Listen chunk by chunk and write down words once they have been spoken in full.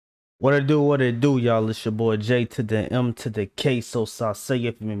What it do, y'all? It's your boy J to the M to the K. So say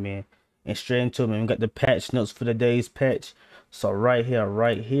it for me, man. And straight into it, man. We got the patch notes for the day's patch. So right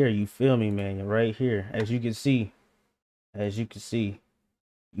here, you feel me, man? Right here, as you can see,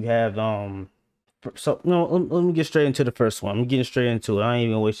 you have So no, let me get straight into the first one. I'm getting straight into it. I ain't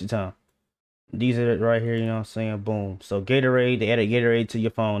even gonna waste your time. These are it right here, you know what I'm saying? Boom. So Gatorade, they added Gatorade to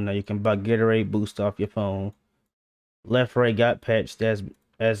your phone. Now you can buy Gatorade boost off your phone. Left right got patched as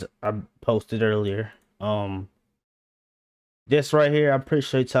I posted earlier. This right here, I'm pretty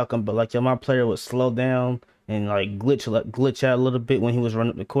sure you're talking about like my player would slow down and like glitch out a little bit when he was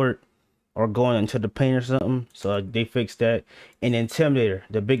running up the court or going into the paint or something. So they fixed that. And Intimidator,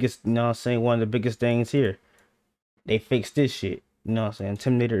 the biggest, you know what I'm saying, one of the biggest things here. They fixed this shit. You know what I'm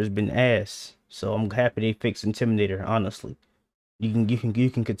saying? Intimidator has been ass. So I'm happy they fixed Intimidator, honestly. You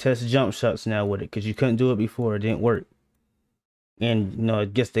can contest jump shots now with it because you couldn't do it before, it didn't work. And you know, I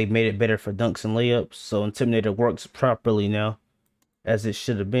guess they made it better for dunks and layups, so Intimidator works properly now, as it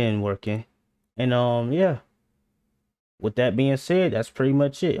should have been working. And yeah. With that being said, that's pretty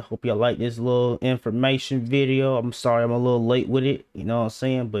much it. Hope y'all like this little information video. I'm sorry I'm a little late with it, you know what I'm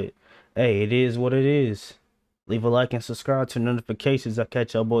saying? But hey, it is what it is. Leave a like and subscribe to notifications. I'll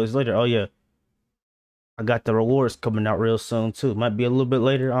catch y'all boys later. Oh yeah, I got the rewards coming out real soon too. Might be a little bit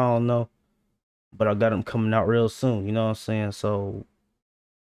later, I don't know. But I got them coming out real soon, you know what I'm saying? So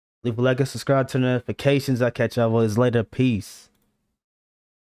leave a like and subscribe to notifications. I'll catch y'all boys later. Peace.